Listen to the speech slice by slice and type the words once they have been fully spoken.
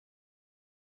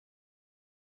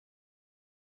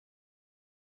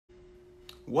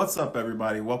What's up,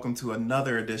 everybody? Welcome to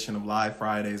another edition of Live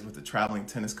Fridays with the Traveling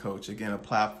Tennis Coach. Again, a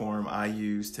platform I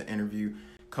use to interview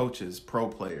coaches, pro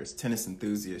players, tennis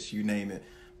enthusiasts, you name it.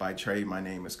 By trade, my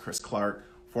name is Chris Clark,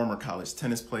 former college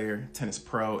tennis player, tennis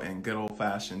pro, and good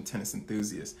old-fashioned tennis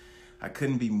enthusiast. I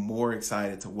couldn't be more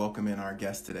excited to welcome in our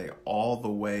guest today, all the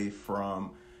way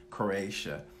from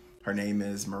Croatia. Her name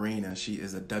is Mariana. She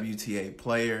is a WTA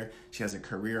player. She has a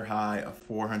career high of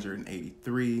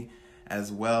 483. As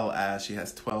well as she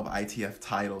has 12 ITF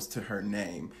titles to her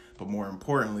name. But more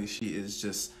importantly, she is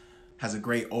just has a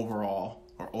great overall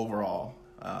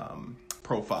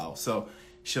profile. So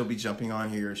she'll be jumping on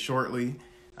here shortly.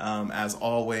 As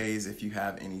always, if you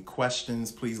have any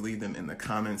questions, please leave them in the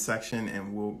comment section,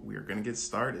 and we're gonna get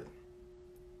started.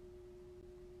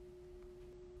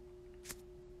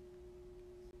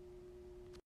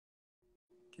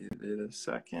 Give it a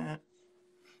second.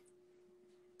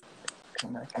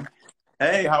 Connecting.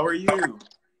 Hey, how are you?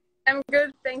 I'm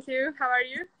good, thank you. How are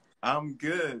you? I'm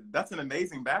good. That's an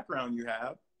amazing background you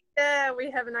have. Yeah,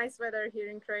 we have nice weather here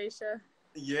in Croatia.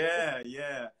 Yeah.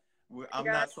 I'm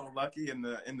not so lucky in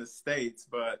the States,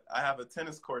 but I have a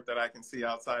tennis court that I can see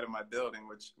outside of my building,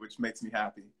 which makes me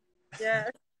happy. Yeah.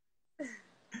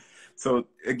 So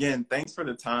again, thanks for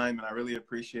the time, and I really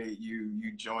appreciate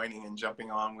you joining and jumping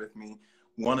on with me.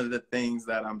 One of the things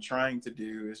that I'm trying to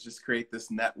do is just create this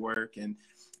network and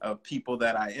of people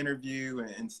that I interview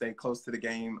and stay close to the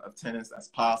game of tennis as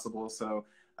possible. So,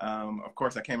 of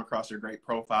course, I came across your great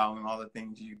profile and all the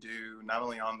things you do, not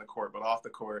only on the court, but off the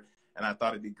court. And I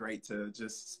thought it'd be great to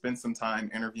just spend some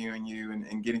time interviewing you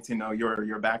and getting to know your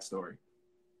backstory.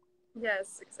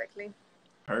 Yes, exactly.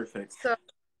 Perfect. So,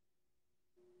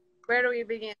 where do we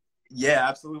begin? Yeah,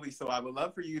 absolutely. So I would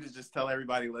love for you to just tell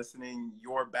everybody listening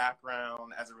your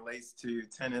background as it relates to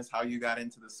tennis, how you got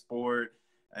into the sport,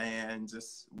 and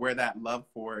just where that love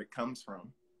for it comes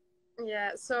from.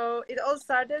 Yeah, so it all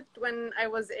started when I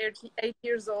was 8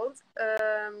 years old.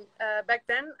 Back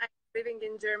then, I was living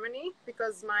in Germany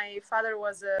because my father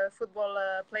was a football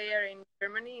player in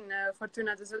Germany, in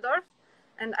Fortuna Düsseldorf.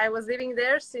 And I was living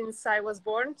there since I was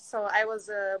born. So I was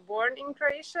born in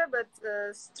Croatia, but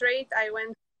straight I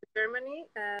went to Germany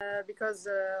because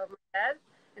of my dad,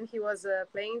 and he was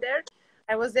playing there.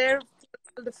 I was there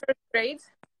till the first grade.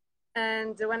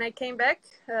 And when I came back,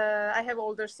 I have an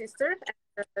older sister.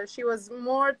 And, she was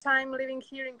more time living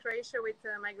here in Croatia with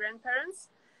my grandparents,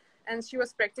 and she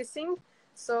was practicing.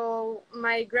 So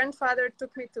my grandfather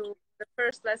took me to the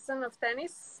first lesson of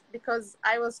tennis because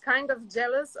I was kind of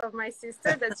jealous of my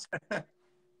sister.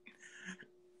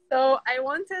 So I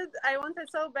wanted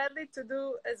so badly to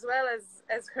do as well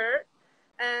as her.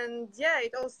 And yeah,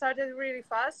 it all started really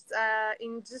fast.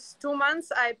 In just 2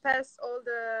 months, I passed all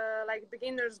the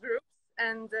beginners groups,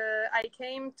 and I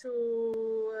came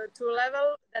to a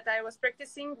level that I was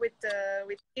practicing with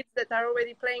kids that are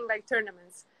already playing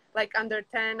tournaments, like under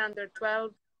 10, under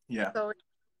 12. Yeah. So it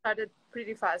started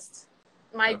pretty fast.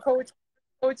 My coach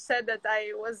said that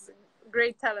I was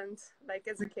great talent,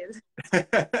 as a kid.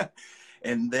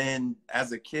 And then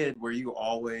as a kid, were you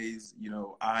always,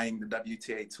 eyeing the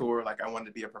WTA tour? Like, I wanted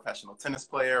to be a professional tennis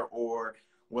player, or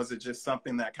was it just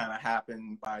something that kind of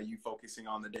happened by you focusing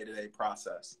on the day-to-day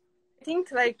process? I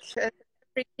think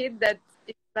every kid that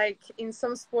is in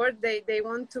some sport, they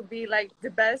want to be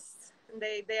the best. And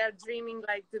they are dreaming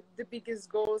the biggest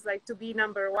goals, to be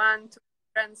number one, to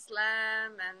Grand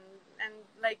Slam, and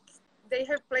they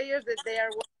have players that they are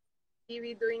watching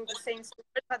TV doing the same sport.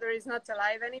 Father is not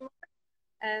alive anymore.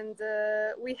 And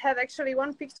we have actually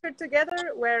one picture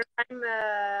together where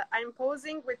I'm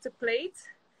posing with the plate.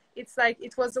 It's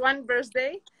it was one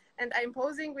birthday, and I'm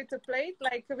posing with the plate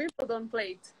like Wimbledon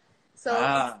plate. So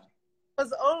it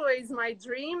was always my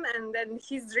dream, and then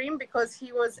his dream, because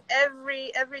he was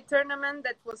every tournament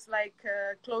that was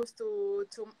close to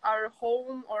our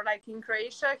home or in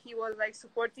Croatia, he was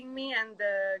supporting me and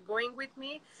going with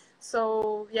me.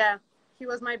 So yeah. He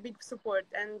was my big support,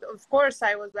 and of course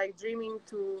I was dreaming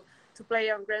to play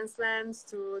on Grand Slams,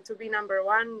 to be number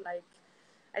one.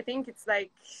 I think it's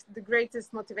the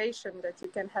greatest motivation that you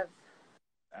can have.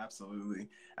 Absolutely.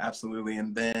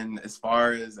 And then as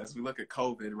far as we look at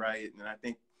COVID, right, and I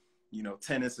think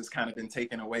tennis has kind of been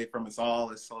taken away from us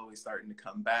all, is slowly starting to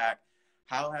come back.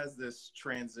 How has this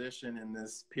transition in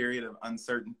this period of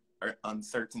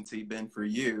uncertainty been for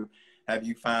you? Have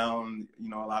you found,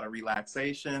 a lot of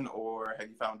relaxation, or have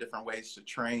you found different ways to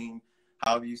train?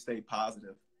 How have you stayed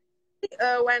positive?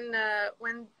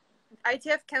 When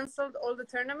ITF canceled all the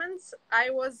tournaments, I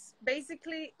was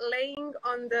basically laying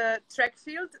on the track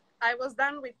field. I was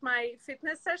done with my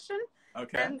fitness session.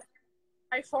 Okay. And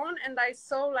my phone, and I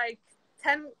saw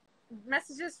 10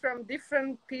 messages from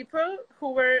different people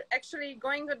who were actually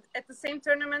going at the same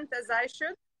tournament as I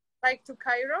should, like to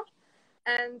Cairo.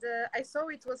 And I saw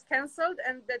it was cancelled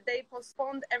and that they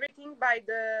postponed everything by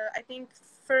I think,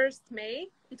 1st May.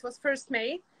 It was 1st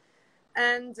May.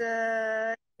 And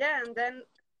yeah, and then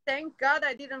thank God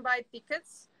I didn't buy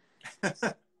tickets.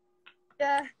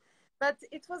 Yeah, but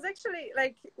it was actually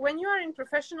like when you are in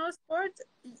professional sport,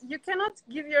 you cannot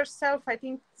give yourself, I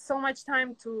think, so much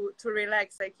time to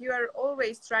relax. Like you are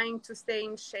always trying to stay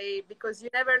in shape because you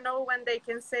never know when they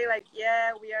can say like,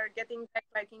 yeah, we are getting back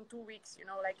like in 2 weeks, you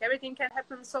know, like everything can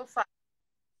happen so fast.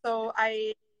 So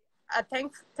I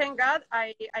thank God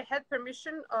I had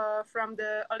permission from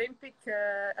the Olympic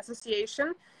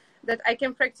Association that I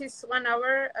can practice 1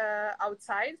 hour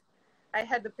outside. I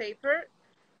had the paper,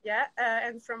 yeah,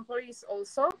 and from police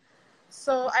also.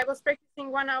 So I was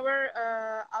practicing 1 hour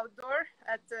outdoor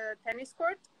at the tennis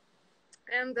court,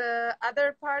 and the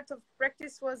other part of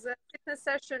practice was a fitness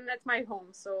session at my home.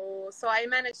 So I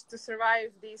managed to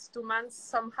survive these 2 months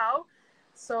somehow.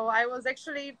 So I was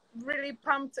actually really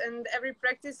pumped, and every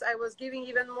practice I was giving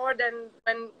even more than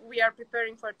when we are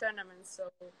preparing for tournaments. So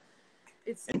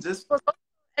it was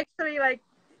actually like,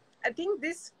 I think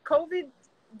this COVID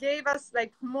gave us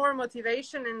like more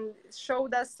motivation and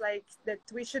showed us like that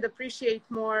we should appreciate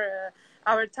more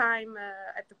our time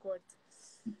at the court.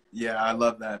 Yeah, I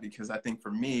love that because I think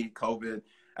for me, COVID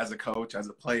as a coach, as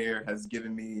a player, has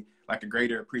given me like a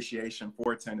greater appreciation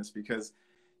for tennis because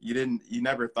you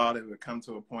never thought it would come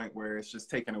to a point where it's just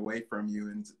taken away from you,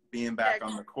 and being back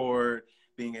on the court,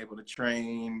 being able to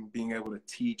train, being able to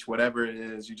teach, whatever it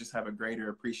is, you just have a greater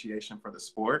appreciation for the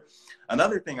sport.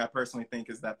 Another thing I personally think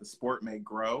is that the sport may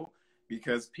grow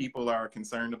because people are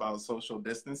concerned about social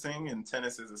distancing, and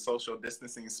tennis is a social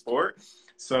distancing sport.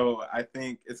 So I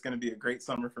think it's going to be a great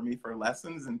summer for me for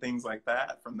lessons and things like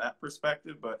that from that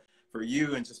perspective. But for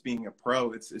you and just being a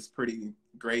pro, it's pretty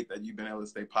great that you've been able to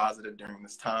stay positive during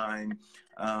this time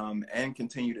and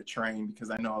continue to train, because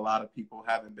I know a lot of people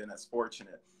haven't been as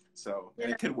fortunate. So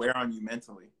it could wear on you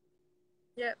mentally.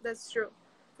 Yeah, that's true.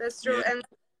 That's true. Yeah.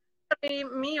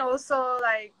 And me also,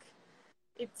 like,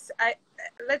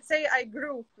 let's say I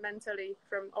grew mentally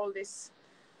from all this,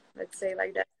 let's say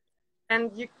like that.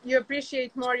 And you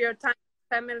appreciate more your time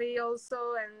with family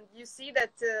also, and you see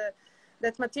that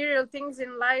that material things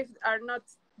in life are not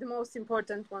the most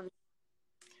important ones.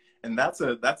 And that's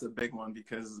a big one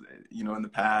because, you know, in the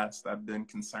past I've been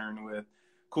concerned with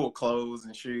cool clothes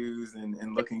and shoes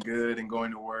and looking good and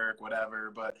going to work,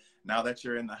 whatever. But now that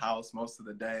you're in the house most of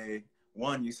the day,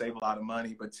 one, you save a lot of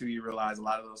money, but two, you realize a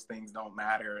lot of those things don't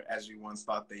matter as you once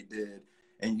thought they did.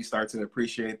 And you start to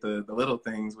appreciate the little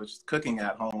things, which is cooking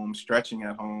at home, stretching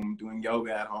at home, doing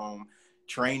yoga at home,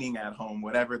 training at home,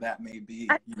 whatever that may be,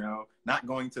 you know, not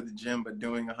going to the gym, but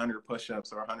doing 100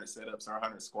 push-ups or 100 sit-ups or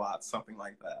 100 squats, something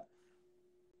like that.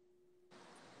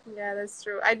 Yeah, that's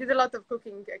true. I did a lot of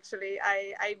cooking, actually.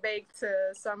 I baked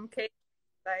some cake.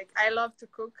 Like, I love to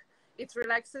cook. It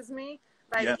relaxes me.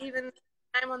 Like, even when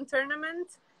I'm on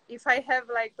tournament, if I have,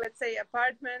 like, let's say,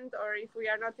 apartment, or if we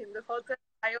are not in the hotel,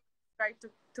 I always try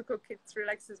to cook. It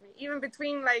relaxes me. Even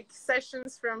between, like,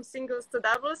 sessions from singles to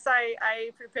doubles, I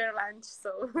prepare lunch,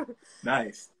 so.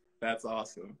 Nice. That's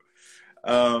awesome.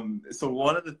 So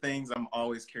one of the things I'm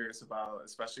always curious about,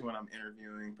 especially when I'm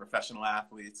interviewing professional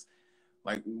athletes,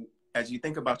 like, as you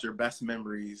think about your best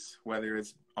memories, whether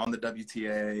it's on the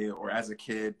WTA or as a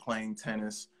kid playing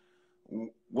tennis,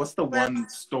 what's the one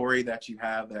story that you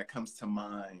have that comes to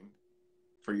mind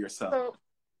for yourself? So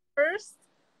first,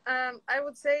 I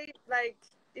would say, like,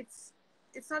 it's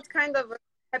not kind of a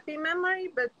happy memory,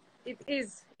 but it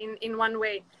is in one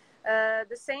way.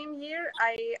 The same year,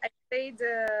 I played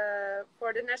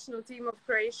for the national team of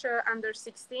Croatia under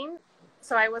 16.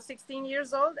 So I was 16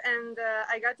 years old, and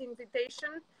I got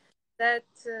invitation that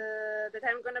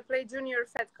I'm gonna play Junior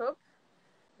Fed Cup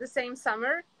the same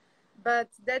summer. But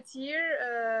that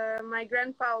year, my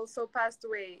grandpa also passed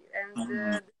away,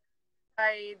 and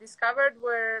I discovered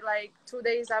were like 2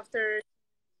 days after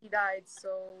he died.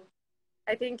 So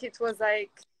I think it was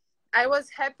like, I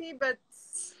was happy, but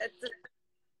at the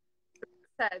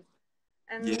sad.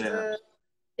 And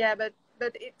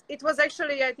but it was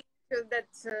actually, I think,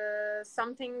 that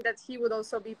something that he would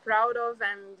also be proud of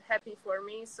and happy for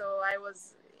me. So I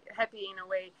was happy in a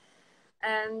way.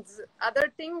 And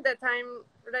other thing that I'm,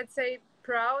 let's say,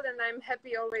 proud and I'm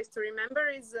happy always to remember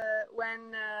is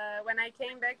when I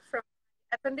came back from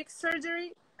appendix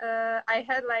surgery, I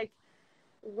had like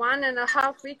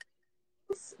 1.5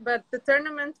 weeks, but the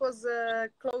tournament was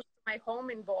close to my home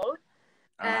in Bol.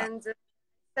 And I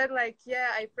said, like, yeah,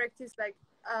 I practiced like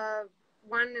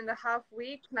 1.5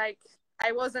 week, like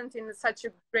I wasn't in such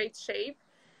a great shape.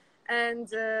 And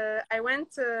I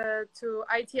went to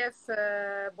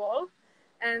ITF ball,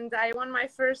 and I won my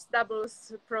first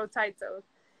doubles pro title.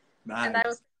 Nice. And I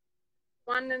was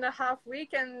 1.5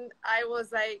 week, and I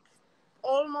was like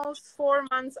almost 4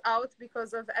 months out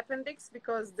because of appendix,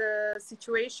 because the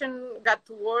situation got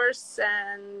worse,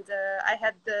 and I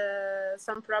had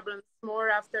some problems more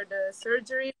after the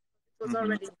surgery. It was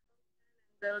already,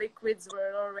 the liquids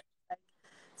were already like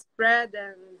spread,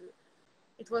 and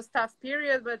it was tough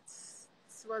period, but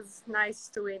it was nice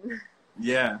to win.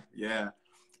 Yeah, yeah.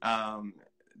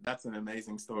 That's an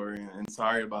amazing story, and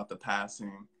sorry about the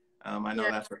passing. I know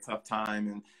that's a tough time,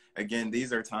 and again,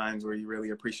 these are times where you really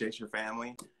appreciate your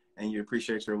family and you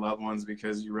appreciate your loved ones,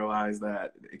 because you realize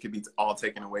that it could be all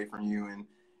taken away from you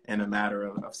in a matter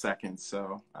of seconds.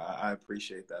 So I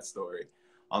appreciate that story.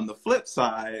 On the flip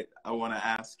side, I want to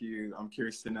ask you, I'm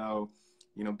curious to know,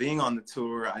 being on the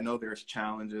tour, I know there's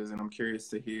challenges, and I'm curious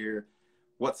to hear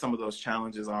what some of those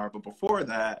challenges are. But before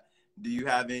that, do you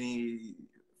have any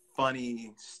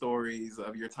funny stories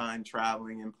of your time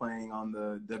traveling and playing on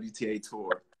the WTA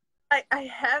tour? I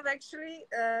have actually.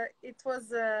 It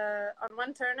was on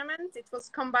one tournament. It was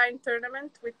combined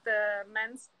tournament with the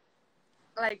men's,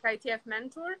 like ITF men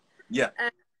tour. Yeah.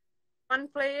 And one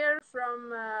player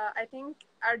from I think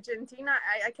Argentina.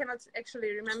 I cannot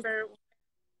actually remember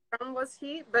from was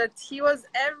he, but he was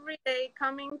every day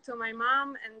coming to my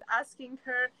mom and asking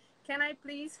her, "Can I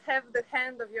please have the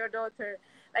hand of your daughter?"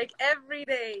 Like every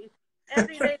day.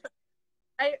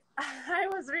 I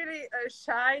was really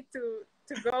shy to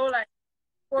go like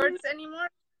sports anymore.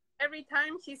 Every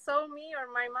time he saw me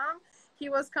or my mom, he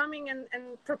was coming and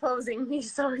proposing me.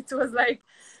 So it was like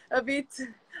a bit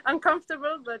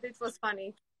uncomfortable, but it was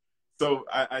funny. So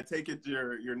I take it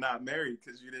you're not married,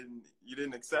 because you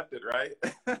didn't accept it, right?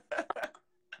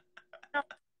 No,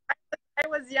 I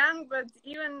was young, but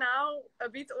even now, a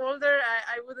bit older,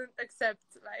 I wouldn't accept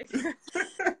like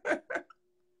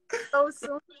so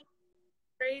soon.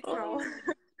 Great, no.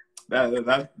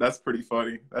 That's pretty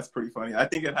funny. That's pretty funny. I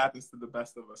think it happens to the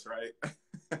best of us, right?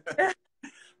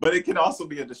 But it can also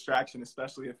be a distraction,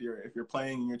 especially if you're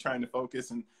playing and you're trying to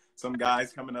focus, and some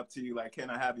guy's coming up to you like, "Can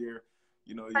I have your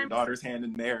daughter's hand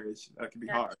in marriage?" That can be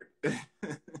hard.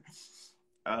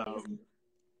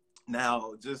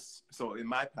 Now, just so in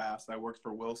my past, I worked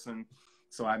for Wilson,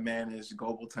 so I managed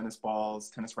global tennis balls,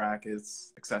 tennis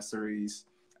rackets, accessories,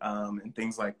 and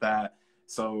things like that.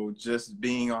 So just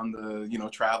being on the,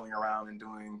 traveling around and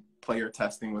doing player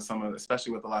testing with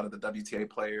especially with a lot of the WTA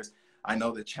players, I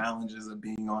know the challenges of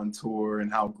being on tour and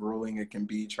how grueling it can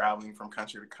be traveling from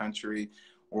country to country,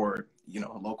 or,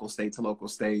 local state to local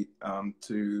state,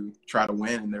 to try to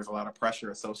win. And there's a lot of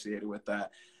pressure associated with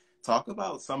that. Talk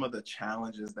about some of the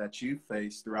challenges that you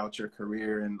faced throughout your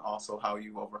career, and also how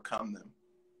you overcome them.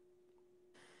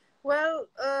 Well,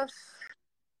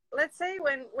 let's say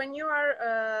when you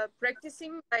are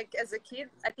practicing like as a kid,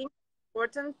 I think it's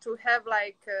important to have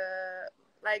like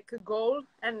a goal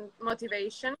and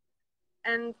motivation.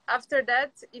 And after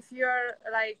that, if you are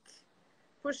like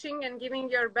pushing and giving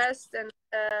your best and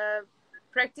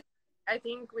practice, I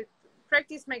think with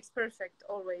practice makes perfect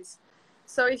always.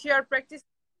 So if you are practicing,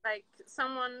 like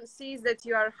someone sees that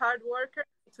you are a hard worker,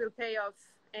 it will pay off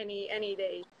any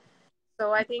day.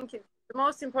 So I think the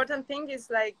most important thing is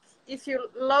like, if you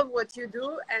love what you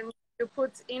do and you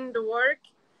put in the work,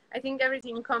 I think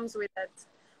everything comes with that.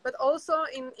 But also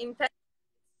in tennis,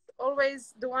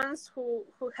 always the ones who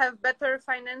have better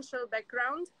financial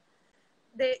background,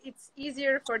 it's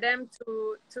easier for them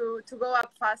to go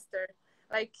up faster.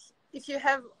 Like if you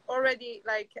have already,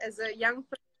 like as a young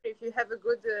player, if you have a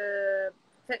good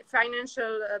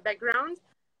financial background,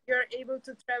 you're able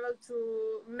to travel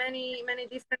to many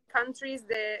different countries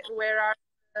where are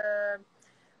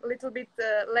a little bit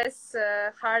less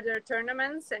harder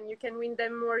tournaments, and you can win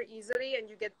them more easily, and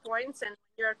you get points, and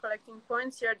when you're collecting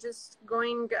points, you're just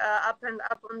going up and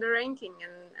up on the ranking,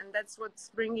 and that's what's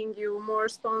bringing you more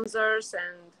sponsors,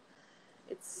 and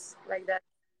it's like that.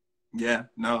 Yeah,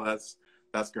 no,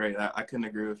 that's great. I couldn't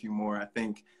agree with you more. I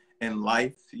think in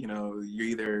life, you're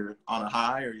either on a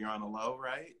high or you're on a low,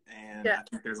 right? And I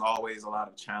think there's always a lot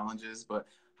of challenges, but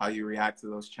how you react to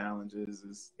those challenges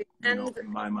is, in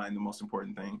my mind, the most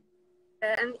important thing.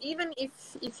 And even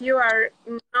if you are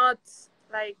not,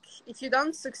 like, if you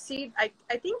don't succeed, I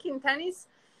think in tennis,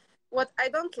 what I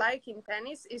don't like in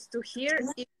tennis is to hear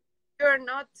if you're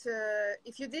not,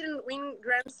 if you didn't win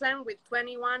Grand Slam with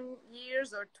 21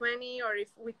 years or 20, or if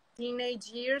with teenage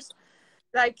years,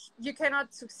 like you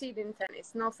cannot succeed in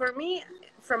tennis. No, for me,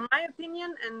 from my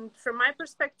opinion and from my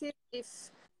perspective, if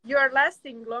you are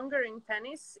lasting longer in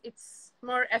tennis, it's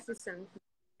more efficient.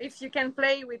 If you can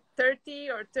play with 30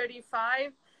 or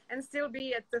 35 and still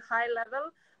be at the high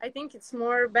level, I think it's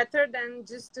more better than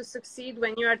just to succeed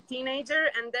when you are a teenager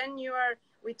and then you are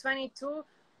with 22.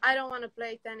 I don't want to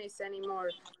play tennis anymore.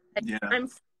 Yeah, I'm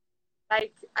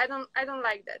like, I don't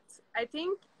like that. I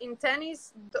think in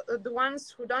tennis, the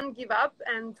ones who don't give up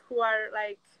and who are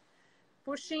like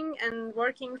pushing and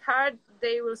working hard,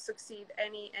 they will succeed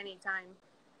any time.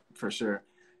 for sure.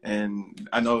 And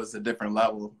I know it's a different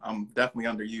level. I'm definitely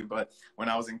under you, but when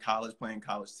I was in college playing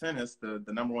college tennis, the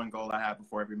number one goal I had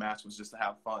before every match was just to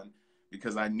have fun,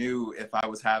 because I knew if I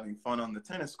was having fun on the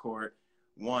tennis court,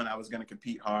 one, I was going to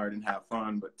compete hard and have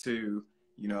fun, but two,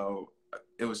 you know,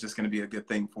 it was just going to be a good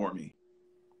thing for me.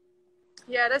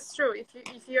 Yeah, that's true.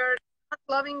 If you're not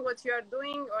loving what you are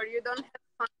doing or you don't have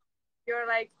fun, you're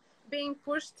like being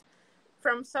pushed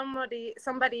from somebody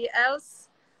else.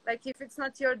 Like if it's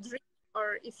not your dream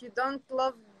or if you don't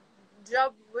love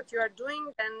job what you are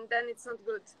doing, then it's not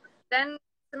good. Then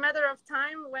it's a matter of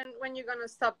time when you're gonna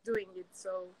stop doing it.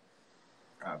 So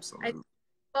I Absolutely.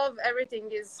 love everything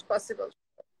is possible.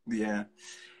 Yeah.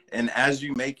 And as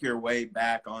you make your way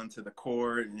back onto the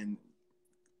court and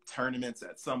tournaments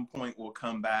at some point will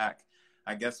come back,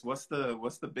 I guess what's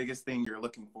the biggest thing you're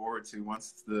looking forward to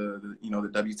once the you know the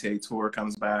WTA tour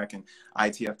comes back and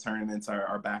ITF tournaments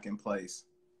are back in place?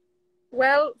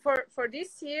 Well, for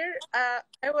this year, I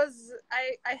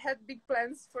had big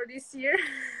plans for this year,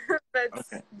 but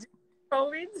Okay. due to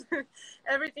COVID,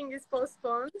 everything is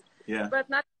postponed. Yeah. But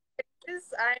not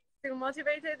this, I'm still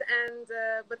motivated, and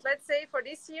but let's say for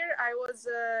this year, I was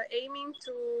aiming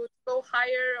to go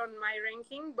higher on my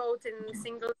ranking, both in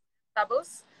singles and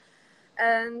doubles,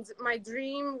 and my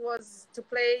dream was to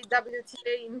play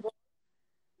WTA in both,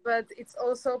 but it's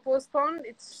also postponed.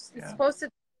 It's Yeah. supposed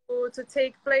to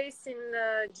take place in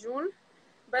June,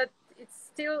 but it's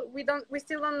still we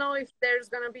still don't know if there's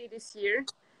gonna be this year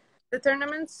the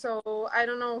tournament. So I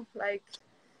don't know, like,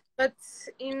 but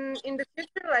in the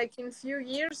future, like in few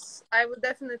years, I would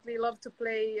definitely love to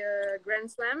play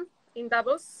Grand Slam in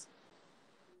doubles.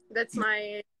 That's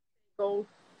my goal.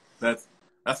 That's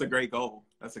that's a great goal.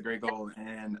 That's a great goal.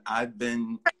 And I've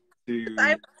been I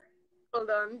to hold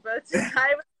on, but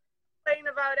I was playing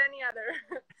about any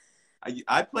other.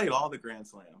 I played all the Grand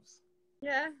Slams.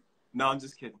 Yeah. No, I'm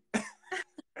just kidding.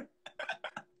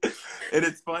 And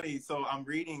it's funny. So I'm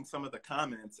reading some of the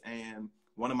comments, and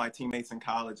one of my teammates in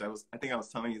college, I think I was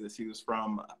telling you this. He was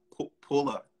from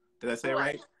Pula. Did I say it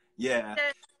right? Yeah.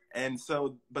 Yeah. And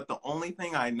so, but the only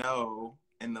thing I know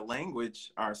in the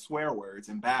language are swear words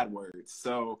and bad words.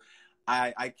 So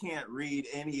I can't read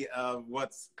any of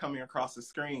what's coming across the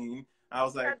screen. I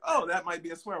was like, oh, that might be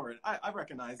a swear word. I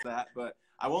recognize that, but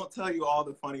I won't tell you all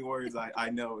the funny words I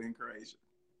know in Croatian.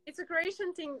 It's a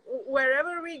Croatian thing.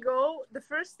 Wherever we go, the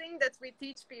first thing that we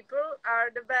teach people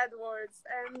are the bad words,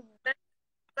 and then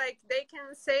like they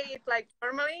can say it like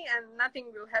normally and nothing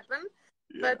will happen,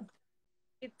 Yeah. but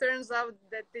it turns out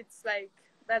that it's like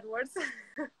bad words.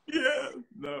 Yeah.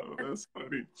 No, that's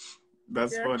funny.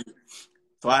 That's Yeah. funny.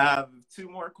 So I have two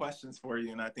more questions for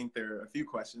you, and I think there are a few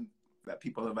questions that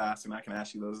people have asked, and I can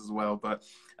ask you those as well. But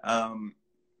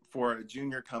for a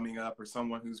junior coming up or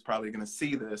someone who's probably going to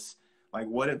see this, like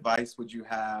what advice would you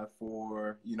have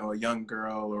for, you know, a young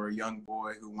girl or a young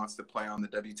boy who wants to play on the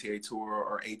WTA tour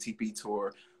or ATP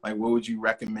tour? Like what would you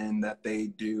recommend that they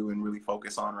do and really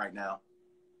focus on right now?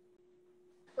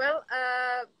 Well,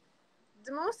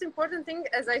 the most important thing,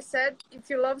 as I said, if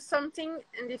you love something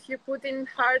and if you put in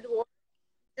hard work,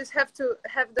 you just have to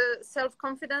have the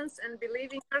self-confidence and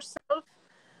believe in yourself.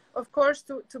 Of course,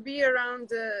 to be around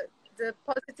the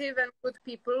positive and good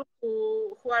people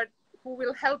who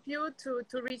will help you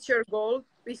to reach your goal.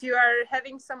 If you are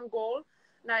having some goal,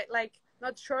 like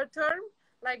not short term,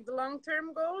 like the long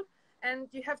term goal, and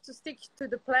you have to stick to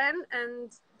the plan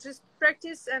and just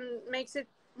practice and makes it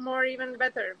more even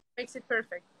better, makes it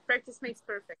perfect. Practice makes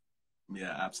perfect.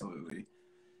 Yeah, absolutely.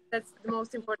 That's the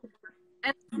most important.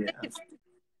 And Yeah. it's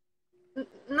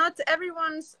not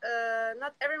everyone's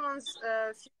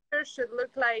future should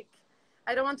look like.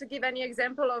 I don't want to give any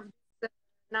example of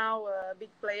now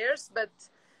big players, but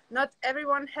not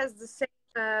everyone has the same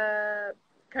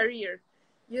career.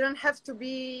 You don't have to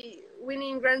be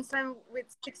winning Grand Slam with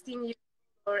 16 years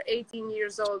or 18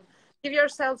 years old. Give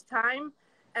yourself time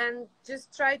and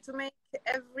just try to make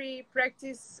every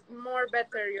practice more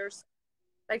better yourself.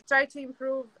 Like try to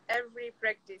improve every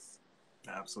practice.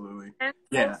 Absolutely. And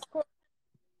Yeah. also,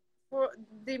 for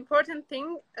the important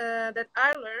thing that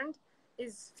I learned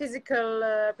is physical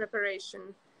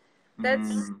preparation.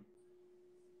 That's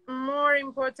more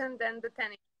important than the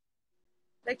tennis.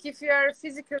 Like if you are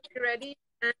physically ready,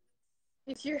 and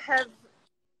if you have,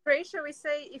 Croatia, we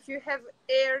say, if you have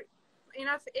air,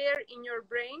 enough air in your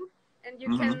brain, and you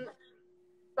Mm-hmm. can,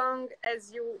 long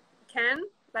as you can,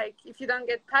 like if you don't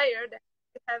get tired, and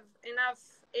you have enough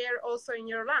air also in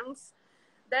your lungs,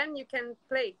 then you can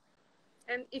play.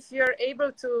 And if you're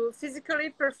able to physically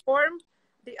perform,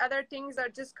 the other things are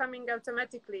just coming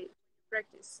automatically.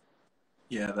 Practice.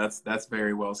 Yeah, that's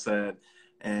very well said.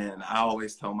 And I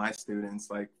always tell my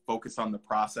students, like, focus on the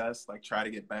process, like try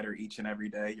to get better each and every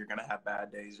day. You're gonna have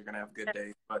bad days, you're gonna have good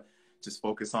days, but just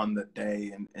focus on the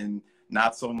day and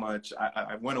not so much.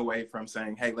 I went away from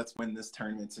saying, hey, let's win this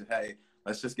tournament to, hey,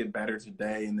 let's just get better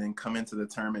today and then come into the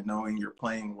tournament knowing you're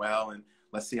playing well and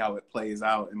let's see how it plays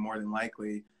out. And more than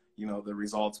likely, you know, the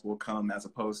results will come as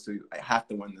opposed to I have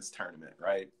to win this tournament,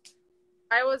 right?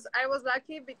 I was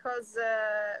lucky because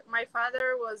my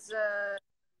father was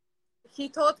he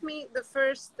taught me the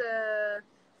first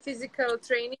physical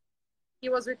training. He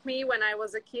was with me when I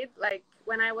was a kid. Like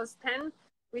when I was 10,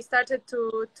 we started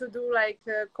to do like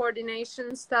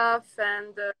coordination stuff,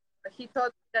 and he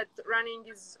taught me that running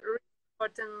is really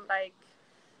important, like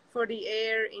for the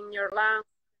air in your lungs.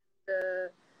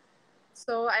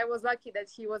 So I was lucky that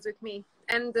he was with me,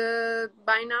 and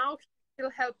by now he's still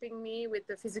helping me with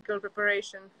the physical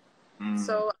preparation. Mm,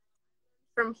 So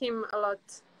from him a lot.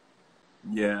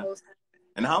 yeah. Also.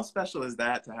 And how special is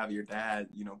that to have your dad,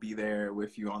 you know, be there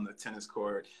with you on the tennis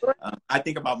court? I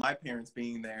think about my parents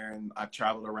being there, and I've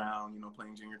traveled around, you know,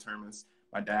 playing junior tournaments.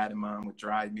 My dad and mom would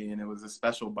drive me, and it was a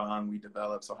special bond we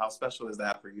developed. So how special is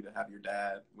that for you to have your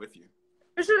dad with you?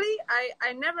 Usually,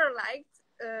 I never liked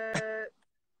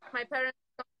my parents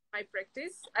come to my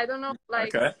practice. I don't know,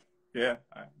 like Okay. Yeah,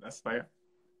 that's fair.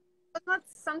 it's not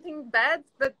something bad,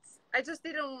 but I just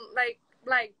didn't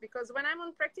like because when I'm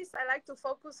on practice, I like to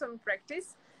focus on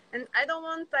practice, and I don't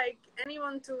want like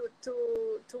anyone to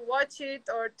watch it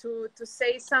or to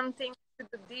say something. You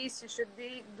should do this. You should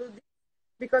do this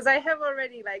because I have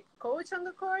already like coach on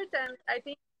the court, and I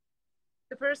think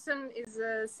the person is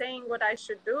saying what I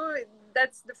should do.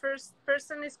 That's the first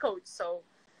person is coach. So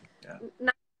Yeah.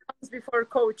 nothing comes before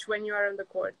coach when you are on the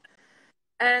court.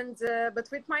 And but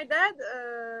with my dad,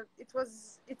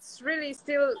 it's really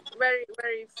still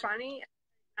very funny and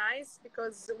nice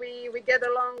because we get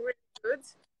along really good.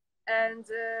 And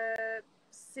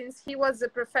since he was a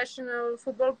professional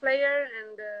football player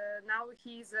and now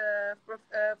he's a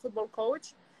football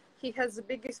coach, he has a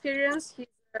big experience. He's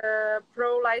a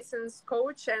pro licensed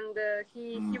coach, and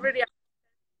he Mm, really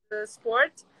understands the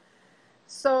sport.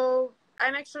 So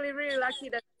I'm actually really lucky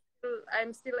that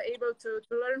I'm still able to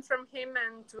learn from him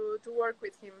and to work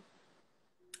with him.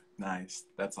 nice.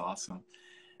 That's awesome.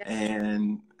 Yeah.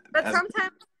 And But as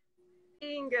sometimes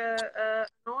being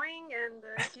annoying and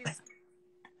he's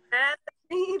mad at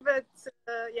me, but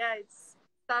yeah, it's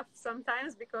tough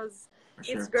sometimes because for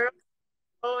it's sure. girls,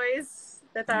 boys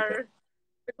that Yeah. are a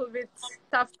little bit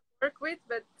tough to work with,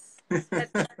 but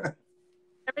at the end,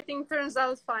 everything turns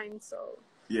out fine. So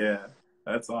Yeah,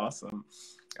 that's awesome.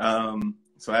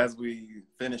 So as we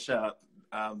finish up,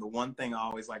 the one thing I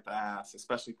always like to ask,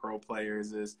 especially pro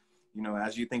players, is, you know,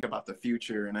 as you think about the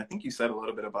future, and I think you said a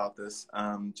little bit about this,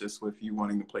 just with you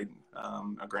wanting to play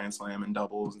a Grand Slam and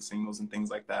doubles and singles and things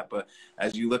like that. But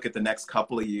as you look at the next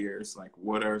couple of years, like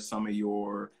what are some of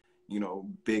your, you know,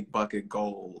 big bucket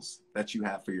goals that you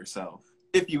have for yourself,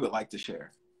 if you would like to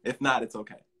share? If not, it's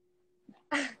okay.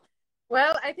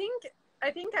 well, I think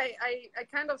I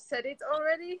kind of said it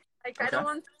already. Like I Okay. don't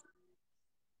want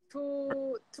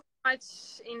too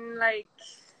much in like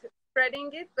spreading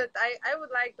it, but I would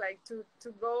like to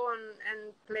go on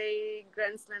and play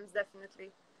Grand Slams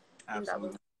definitely in doubles.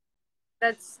 Absolutely.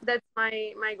 That's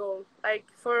my goal. Like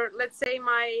for let's say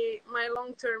my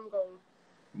long term goal.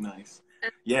 Nice.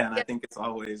 And Yeah, and I yeah, think it's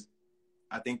always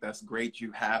I think that's great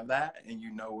you have that and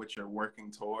you know what you're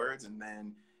working towards and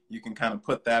then you can kind of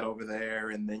put that over there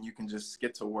and then you can just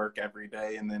get to work every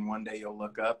day and then one day you'll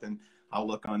look up and I'll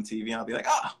look on TV and I'll be like,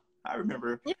 "Ah, I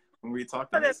remember yeah, when we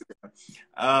talked on whatever.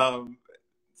 Instagram." Um,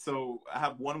 so I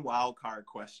have one wild card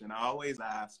question. I always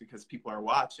ask because people are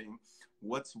watching,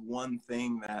 what's one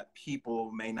thing that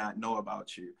people may not know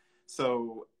about you?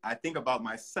 So I think about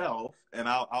myself, and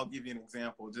I'll give you an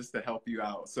example just to help you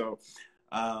out. So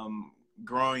um,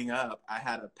 growing up, I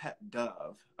had a pet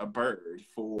dove, a bird,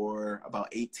 for about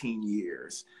 18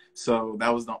 years. So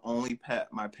that was the only pet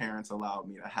my parents allowed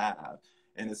me to have.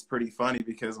 And it's pretty funny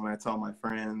because when I tell my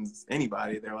friends,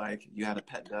 anybody, they're like, you had a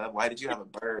pet dove? Why did you have a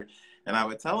bird? And I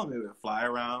would tell them it would fly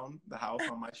around the house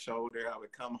on my shoulder. I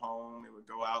would come home. It would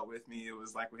go out with me. It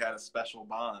was like we had a special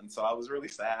bond. So I was really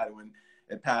sad when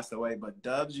it passed away. But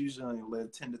doves usually only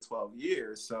live 10 to 12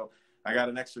 years. So I got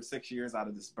an extra 6 years out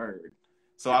of this bird.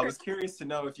 So I was curious to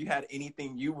know if you had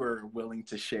anything you were willing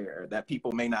to share that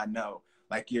people may not know.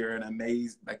 Like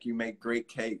like you make great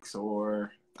cakes,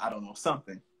 or I don't know,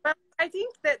 something. Well, I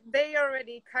think that they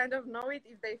already kind of know it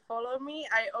if they follow me.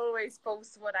 I always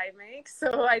post what I make,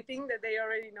 so I think that they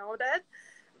already know that.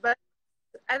 But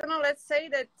I don't know, let's say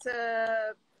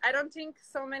that I don't think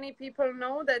so many people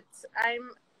know that I'm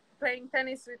playing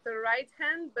tennis with the right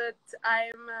hand, but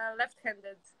I'm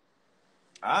left-handed.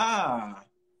 Ah.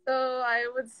 So I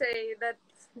would say that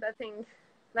the thing,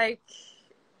 like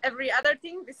every other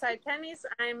thing beside tennis,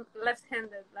 I'm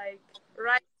left-handed. Like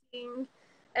writing,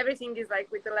 everything is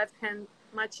like with the left hand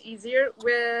much easier.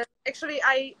 Where actually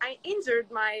I injured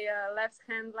my left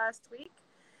hand last week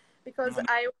because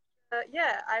I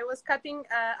was cutting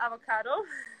avocado.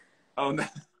 Oh no.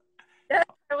 Yeah,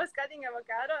 I was cutting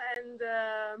avocado, and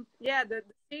the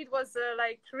seed was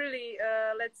like really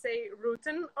let's say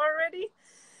rotten already.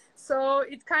 So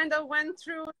it kind of went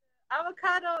through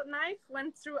avocado knife,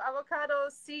 went through avocado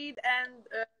seed, and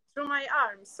through my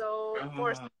arm. So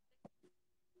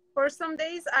for some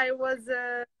days I was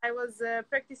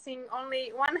practicing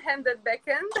only one-handed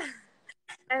backhand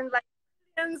and like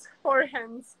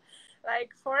forehands,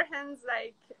 like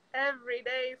every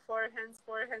day, forehands.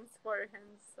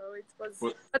 So it was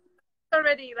but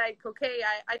already like okay.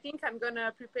 I think I'm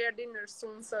gonna prepare dinner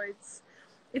soon, so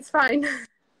it's fine.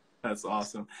 That's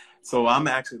awesome. So I'm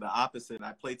actually the opposite.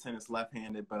 I play tennis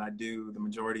left-handed, but I do the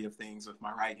majority of things with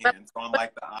my right hand. So I'm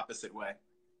like the opposite way.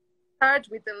 Start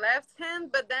with the left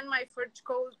hand, but then my first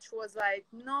coach was like,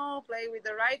 no, play with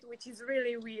the right, which is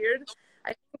really weird.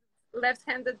 I think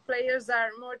left-handed players are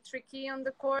more tricky on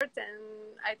the court,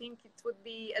 and I think it would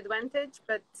be advantage,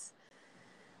 but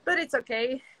it's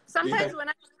okay. Sometimes when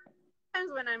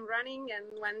I'm running and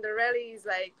when the rally is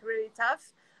like really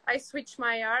tough, I switch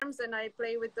my arms and I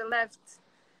play with the left.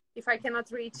 If I cannot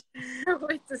reach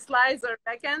with the slice or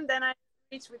backhand, then I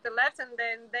reach with the left, and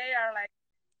then they are like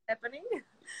happening.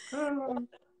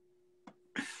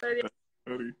 But,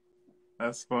 yeah.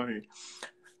 That's funny.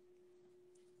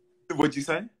 What'd you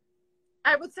say?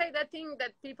 I would say that thing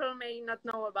that people may not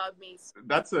know about me.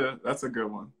 That's a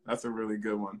good one. That's a really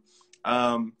good one.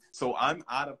 So I'm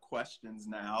out of questions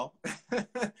now,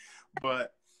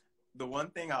 but the one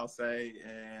thing I'll say,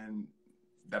 and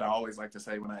that I always like to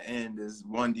say when I end, is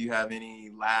one, do you have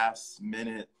any last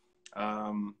minute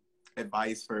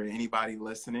advice for anybody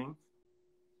listening?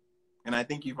 And I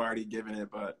think you've already given it,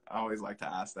 but I always like to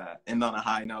ask that. And on a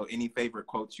high note, any favorite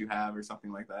quotes you have or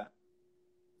something like that?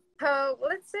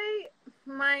 Let's say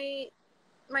my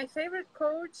favorite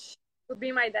coach would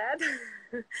be my dad,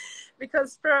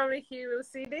 because probably he will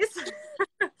see this.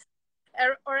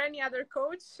 Or any other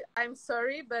coach. I'm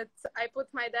sorry, but I put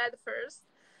my dad first.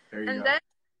 There you and go.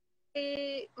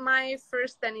 Then my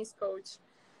first tennis coach.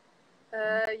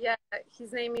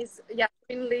 His name is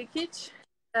Jasmin Likic.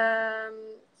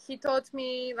 He taught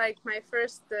me like my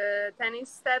first tennis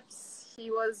steps.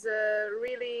 He was a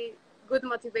really good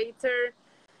motivator.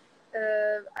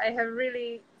 I have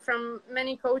really, from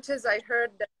many coaches, I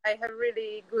heard that I have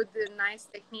really good and nice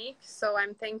technique. So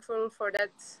I'm thankful for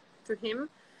that to him.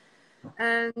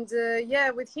 And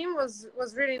with him was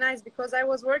really nice, because I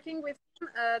was working with him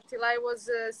till I was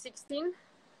 16.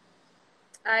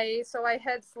 I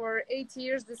had for 8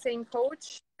 years the same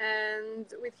coach, and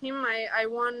with him I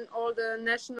won all the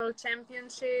national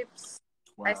championships.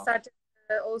 Wow. I started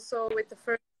also with the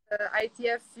first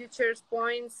ITF futures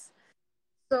points.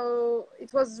 So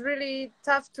it was really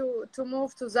tough to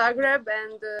move to Zagreb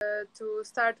and to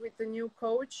start with a new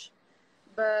coach.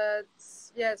 But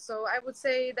yeah, so I would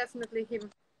say definitely him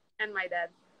and my dad.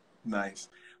 Nice.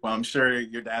 Well, I'm sure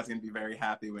your dad's going to be very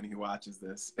happy when he watches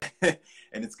this, and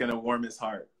it's going to warm his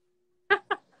heart.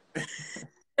 He's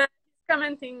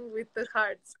commenting with the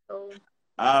heart. So.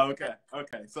 Oh,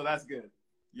 okay. So that's good.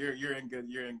 You're in good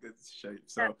shape.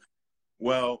 So, yeah.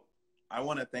 Well, I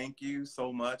want to thank you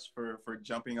so much for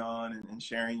jumping on and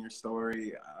sharing your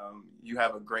story. You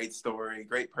have a great story,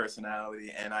 great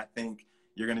personality, and I think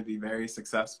you're going to be very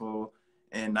successful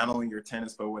in not only your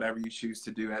tennis, but whatever you choose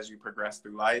to do as you progress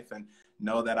through life. And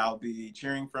know that I'll be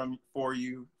cheering for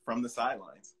you from the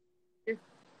sidelines.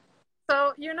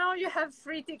 So you have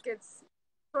free tickets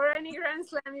for any Grand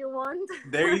Slam you want.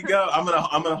 There you go. I'm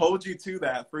gonna hold you to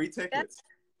that. Free tickets.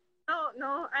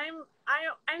 No,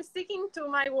 I'm sticking to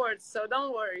my words, so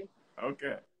don't worry.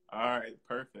 Okay. All right.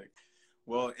 Perfect.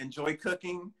 Well, enjoy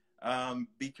cooking.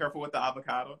 Be careful with the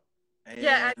avocado,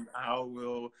 Yeah, and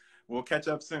we'll catch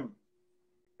up soon.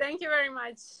 thank you very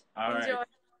much. All right. Enjoy.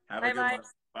 Have a Bye good bye. one.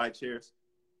 Bye. Cheers.